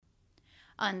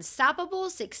Unstoppable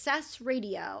Success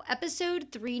Radio, episode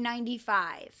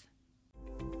 395.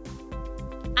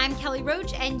 I'm Kelly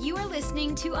Roach, and you are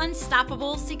listening to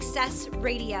Unstoppable Success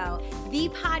Radio, the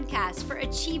podcast for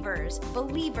achievers,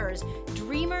 believers,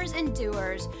 dreamers, and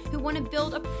doers who want to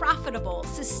build a profitable,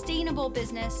 sustainable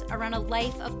business around a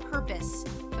life of purpose,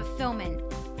 fulfillment,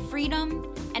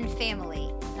 freedom, and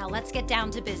family. Now let's get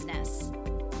down to business.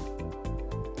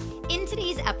 In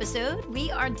today's episode,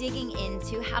 we are digging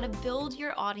into how to build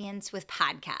your audience with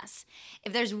podcasts.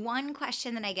 If there's one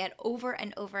question that I get over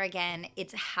and over again,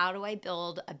 it's how do I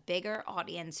build a bigger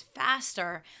audience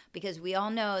faster? Because we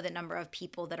all know the number of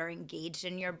people that are engaged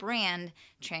in your brand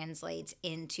translates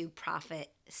into profit,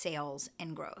 sales,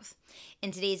 and growth.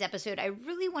 In today's episode, I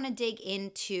really want to dig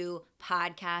into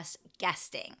podcast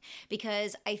guesting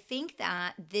because I think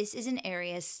that this is an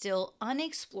area still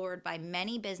unexplored by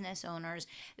many business owners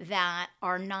that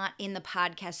are not in the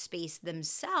podcast space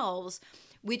themselves,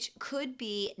 which could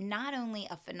be not only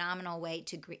a phenomenal way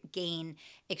to gain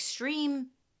extreme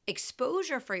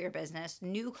exposure for your business,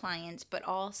 new clients, but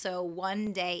also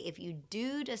one day if you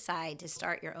do decide to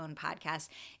start your own podcast,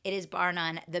 it is bar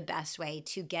none the best way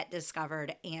to get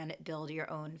discovered and build your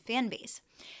own fan base.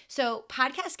 So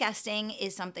podcast guesting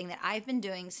is something that I've been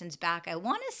doing since back, I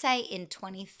want to say in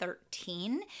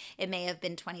 2013. It may have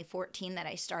been 2014 that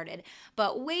I started,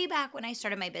 but way back when I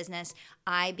started my business,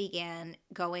 I began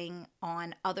going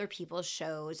on other people's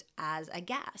shows as a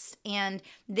guest. And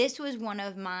this was one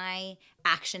of my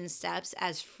action steps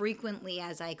as frequently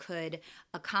as I could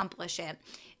accomplish it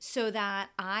so that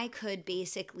I could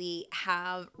basically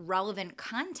have relevant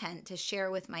content to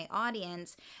share with my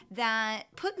audience that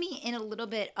put me in a little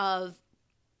bit of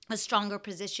a stronger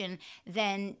position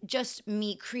than just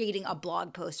me creating a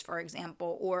blog post, for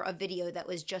example, or a video that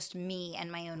was just me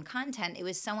and my own content. It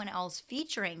was someone else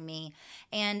featuring me.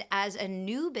 And as a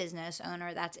new business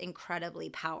owner, that's incredibly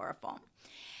powerful.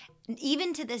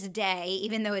 Even to this day,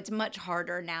 even though it's much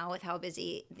harder now with how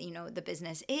busy, the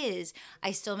business is,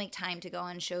 I still make time to go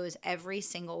on shows every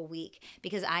single week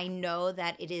because I know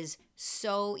that it is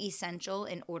so essential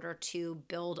in order to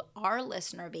build our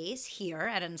listener base here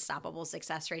at Unstoppable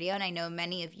Success Radio. And I know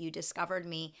many of you discovered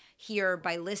me here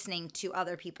by listening to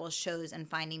other people's shows and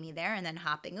finding me there and then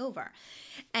hopping over.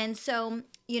 And so,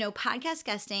 podcast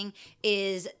guesting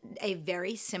is a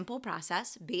very simple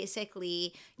process.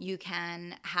 Basically, you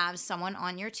can have someone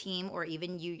on your team or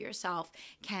even you yourself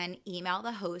can email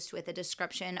the host with a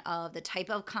description of the type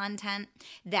of content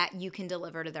that you can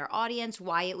deliver to their audience,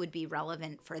 why it would be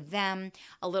relevant for them,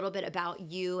 a little bit about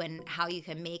you and how you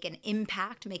can make an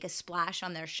impact, make a splash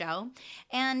on their show.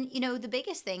 And, the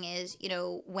biggest thing is,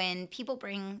 when people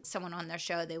bring someone on their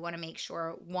show, they want to make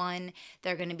sure, one,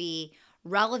 they're going to be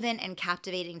relevant and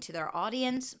captivating to their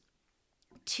audience.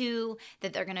 Two,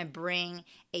 that they're going to bring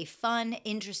a fun,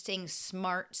 interesting,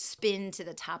 smart spin to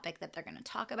the topic that they're going to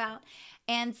talk about.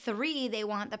 And three, they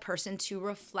want the person to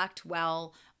reflect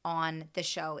well on the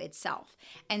show itself.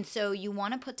 And so you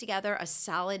want to put together a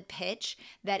solid pitch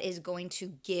that is going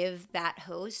to give that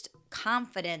host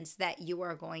confidence that you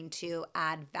are going to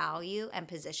add value and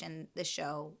position the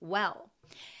show well.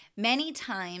 Many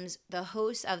times, the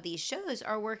hosts of these shows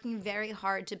are working very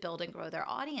hard to build and grow their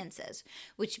audiences,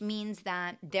 which means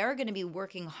that they're going to be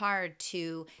working hard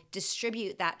to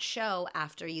distribute that show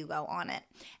after you go on it.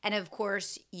 And of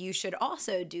course, you should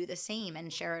also do the same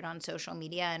and share it on social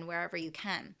media and wherever you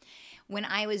can. When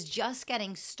I was just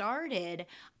getting started,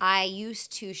 I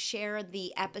used to share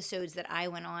the episodes that I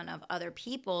went on of other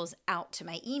people's out to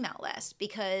my email list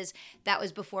because that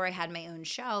was before I had my own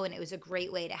show, and it was a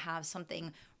great way to have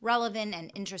something relevant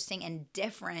and interesting and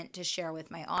different to share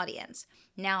with my audience.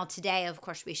 Now, today, of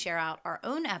course, we share out our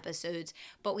own episodes,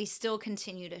 but we still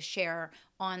continue to share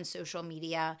on social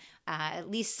media,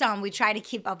 at least some. We try to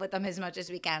keep up with them as much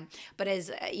as we can, but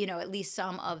at least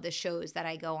some of the shows that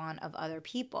I go on of other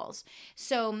people's.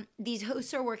 So these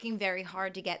hosts are working very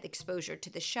hard to get exposure to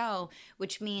the show,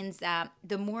 which means that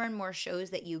the more and more shows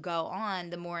that you go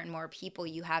on, the more and more people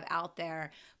you have out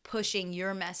there pushing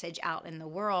your message out in the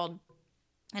world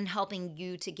and helping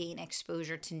you to gain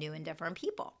exposure to new and different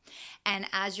people. And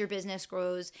as your business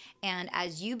grows and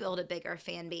as you build a bigger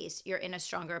fan base, you're in a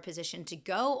stronger position to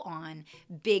go on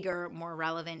bigger, more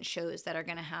relevant shows that are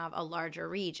going to have a larger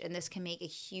reach. And this can make a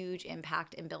huge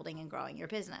impact in building and growing your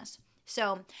business.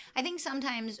 So I think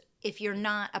sometimes if you're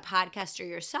not a podcaster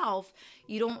yourself,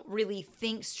 you don't really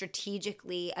think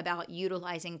strategically about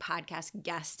utilizing podcast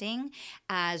guesting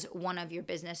as one of your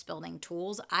business building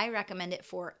tools. I recommend it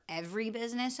for every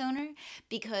business owner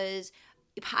because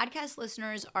podcast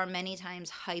listeners are many times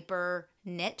hyper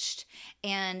niched,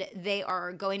 and they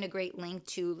are going to great length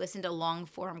to listen to long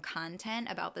form content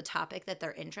about the topic that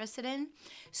they're interested in.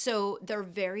 So they're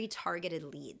very targeted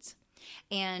leads.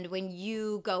 And when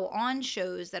you go on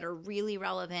shows that are really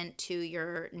relevant to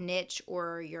your niche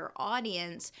or your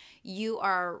audience, you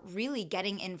are really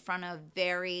getting in front of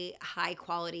very high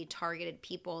quality targeted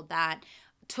people that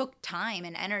took time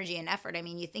and energy and effort. I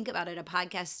mean, you think about it, a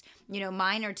podcast,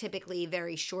 mine are typically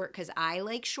very short because I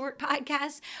like short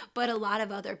podcasts, but a lot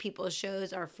of other people's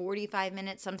shows are 45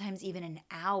 minutes, sometimes even an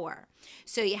hour.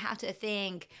 So you have to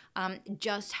think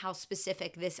just how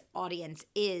specific this audience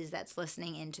is that's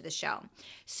listening into the show.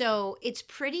 So it's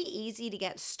pretty easy to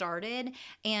get started.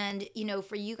 And,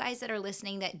 for you guys that are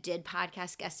listening that did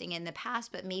podcast guesting in the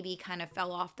past, but maybe kind of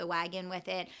fell off the wagon with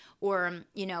it, or,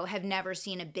 have never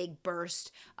seen a big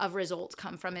burst of results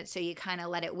come from it, so you kind of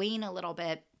let it wane a little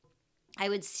bit, I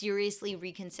would seriously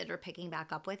reconsider picking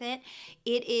back up with it.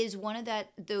 It is one of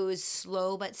those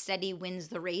slow but steady wins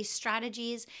the race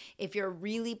strategies. If you're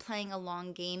really playing a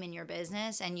long game in your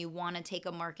business and you want to take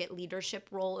a market leadership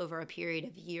role over a period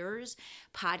of years,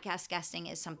 podcast guesting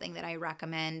is something that I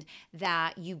recommend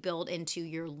that you build into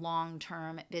your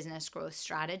long-term business growth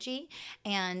strategy.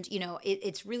 And,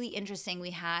 it's really interesting.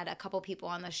 We had a couple people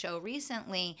on the show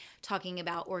recently talking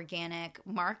about organic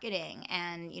marketing.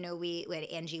 And, we had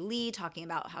Angie Lee talking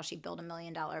about how she built $1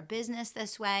 million business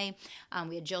this way.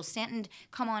 We had Jill Stanton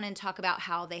come on and talk about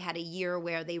how they had a year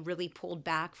where they really pulled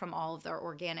back from all of their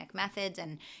organic methods,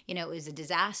 and it was a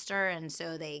disaster. And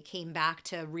so they came back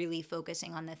to really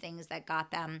focusing on the things that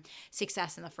got them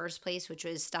success in the first place, which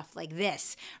was stuff like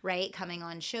this, right? Coming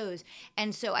on shows.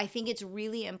 And so I think it's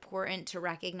really important to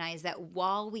recognize that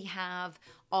while we have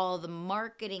all the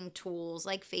marketing tools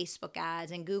like Facebook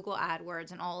ads and Google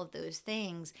AdWords and all of those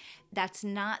things, that's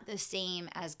not the same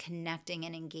as connecting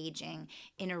and engaging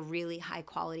in a really high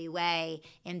quality way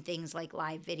in things like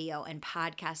live video and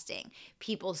podcasting.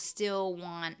 People still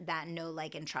want that know,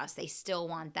 like, and trust. They still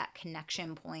want that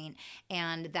connection point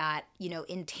and that,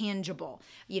 intangible,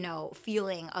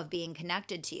 feeling of being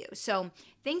connected to you. So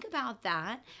think about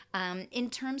that. In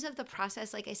terms of the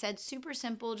process, like I said, super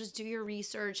simple. Just do your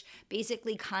research.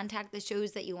 Basically, contact the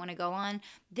shows that you want to go on.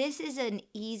 This is an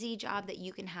easy job that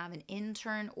you can have an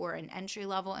intern or an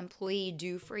entry-level employee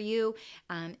do for you.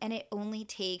 And it only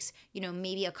takes,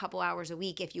 maybe a couple hours a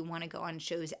week if you want to go on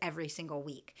shows every single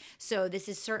week. So this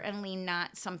is certainly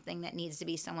not something that needs to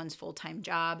be someone's full-time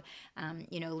job.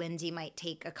 Lindsay might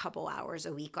take a couple hours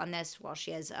a week on this while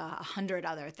she has 100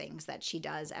 other things that she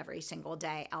does every single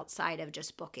day outside of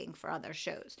just booking for other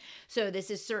shows. So this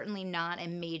is certainly not a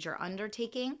major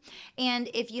undertaking. And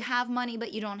if you have money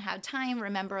but you don't have time,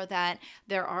 remember that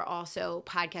there are also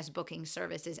podcast booking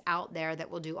services out there that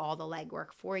will do all the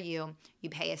legwork for you. You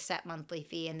pay a set monthly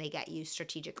fee and they get you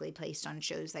strategically placed on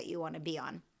shows that you want to be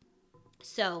on.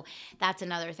 So that's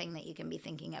another thing that you can be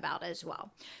thinking about as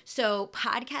well. So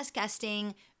podcast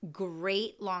guesting,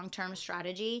 great long-term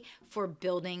strategy for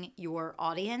building your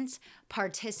audience.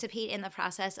 Participate in the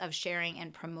process of sharing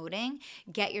and promoting.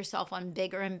 Get yourself on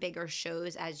bigger and bigger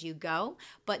shows as you go,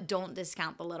 but don't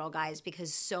discount the little guys,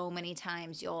 because so many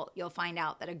times you'll find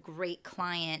out that a great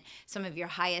client, some of your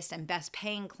highest and best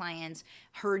paying clients,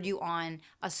 heard you on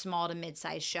a small to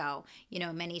mid-sized show.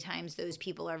 Many times those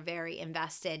people are very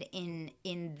invested in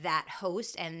that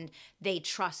host, and they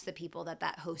trust the people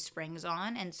that host brings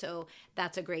on. And so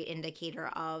that's a great indicator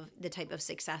of the type of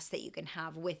success that you can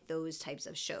have with those types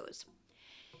of shows.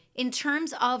 In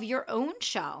terms of your own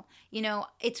show,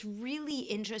 it's really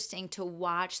interesting to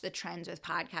watch the trends with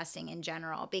podcasting in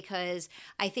general, because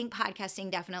I think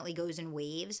podcasting definitely goes in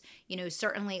waves.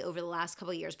 Certainly over the last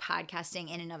couple of years, podcasting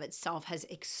in and of itself has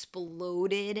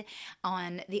exploded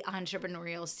on the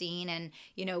entrepreneurial scene. And,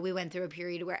 we went through a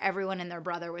period where everyone and their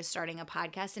brother was starting a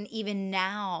podcast. And even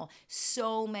now,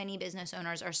 so many business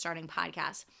owners are starting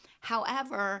podcasts.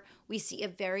 However, we see a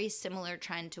very similar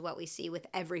trend to what we see with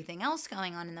everything else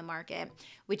going on in the market,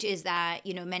 which is that,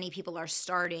 many people are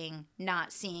starting,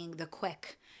 not seeing the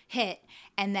quick hit,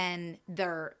 and then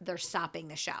they're stopping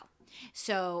the show.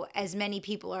 So as many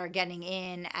people are getting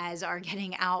in as are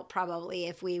getting out, probably,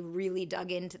 if we really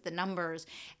dug into the numbers.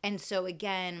 And so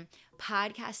again,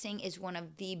 podcasting is one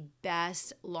of the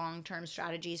best long-term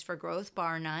strategies for growth,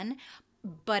 bar none,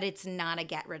 but it's not a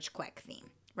get-rich-quick theme.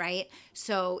 Right?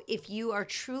 So if you are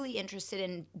truly interested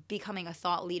in becoming a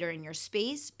thought leader in your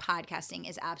space, podcasting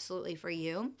is absolutely for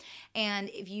you. And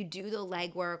if you do the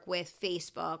legwork with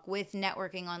Facebook, with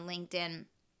networking on LinkedIn,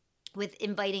 with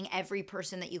inviting every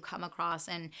person that you come across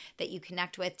and that you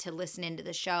connect with to listen into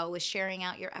the show, with sharing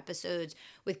out your episodes,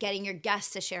 with getting your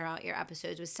guests to share out your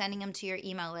episodes, with sending them to your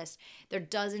email list. There are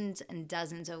dozens and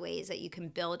dozens of ways that you can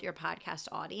build your podcast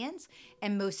audience.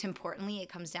 And most importantly, it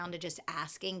comes down to just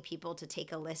asking people to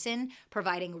take a listen,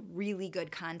 providing really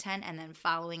good content, and then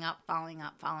following up,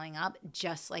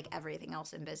 just like everything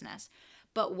else in business.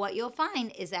 But what you'll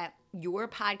find is that your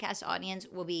podcast audience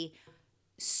will be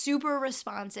super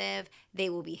responsive, they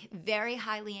will be very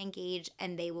highly engaged,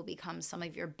 and they will become some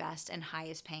of your best and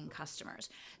highest paying customers.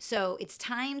 So it's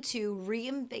time to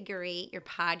reinvigorate your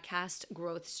podcast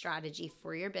growth strategy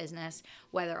for your business,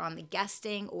 whether on the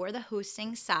guesting or the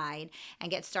hosting side,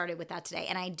 and get started with that today.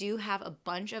 And I do have a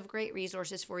bunch of great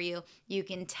resources for you. You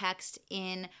can text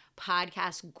in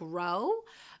podcast grow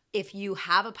if you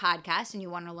have a podcast and you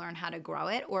want to learn how to grow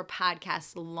it, or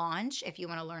podcast launch if you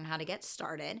want to learn how to get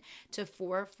started, to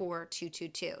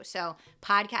 44222. So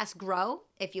podcast grow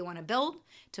if you want to build,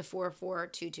 to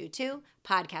 44222.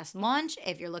 Podcast launch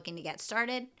if you're looking to get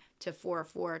started, to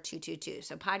 44222.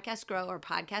 So podcast grow or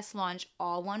podcast launch,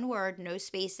 all one word, no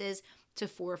spaces, to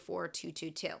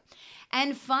 44222.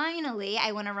 And finally,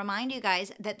 I want to remind you guys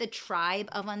that the Tribe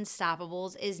of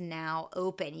Unstoppables is now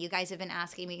open. You guys have been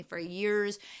asking me for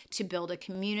years to build a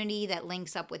community that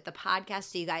links up with the podcast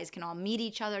so you guys can all meet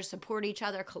each other, support each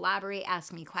other, collaborate,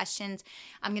 ask me questions.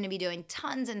 I'm going to be doing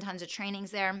tons and tons of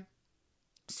trainings there.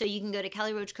 So you can go to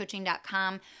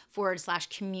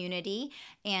kellyroachcoaching.com/community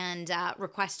and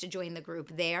request to join the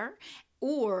group there.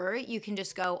 Or you can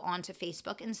just go onto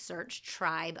Facebook and search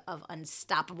Tribe of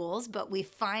Unstoppables. But we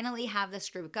finally have this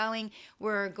group going.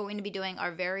 We're going to be doing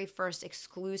our very first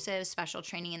exclusive special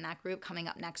training in that group coming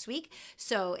up next week.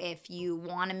 So if you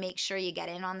want to make sure you get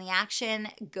in on the action,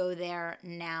 go there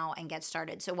now and get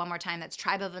started. So one more time, that's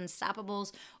Tribe of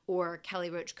Unstoppables or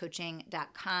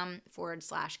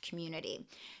kellyroachcoaching.com/community.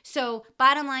 So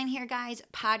bottom line here, guys,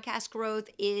 podcast growth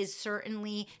is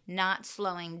certainly not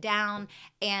slowing down,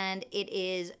 and it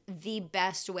is the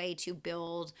best way to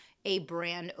build a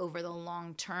brand over the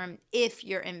long term if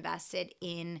you're invested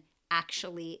in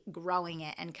actually growing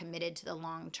it and committed to the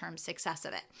long-term success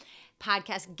of it.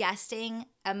 Podcast guesting,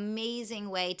 amazing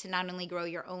way to not only grow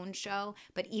your own show,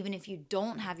 but even if you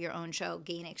don't have your own show,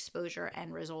 gain exposure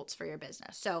and results for your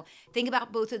business. So think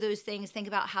about both of those things. Think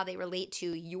about how they relate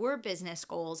to your business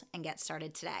goals and get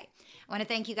started today. I want to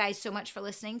thank you guys so much for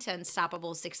listening to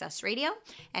Unstoppable Success Radio.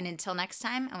 And until next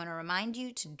time, I want to remind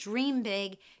you to dream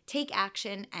big, take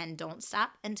action, and don't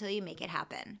stop until you make it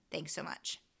happen. Thanks so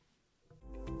much.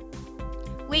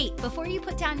 Wait, before you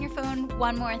put down your phone,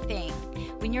 one more thing.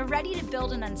 When you're ready to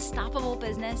build an unstoppable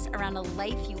business around a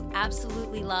life you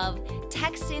absolutely love,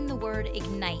 text in the word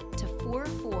IGNITE to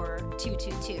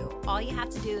 44222. All you have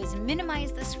to do is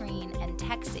minimize the screen and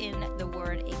text in the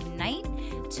word IGNITE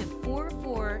to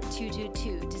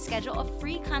 44222 to schedule a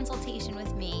free consultation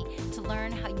with me to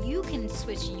learn how you can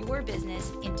switch your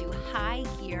business into high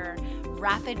gear,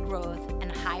 rapid growth, and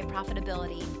high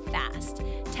profitability fast.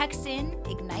 Text in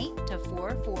IGNITE to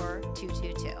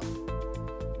 44222.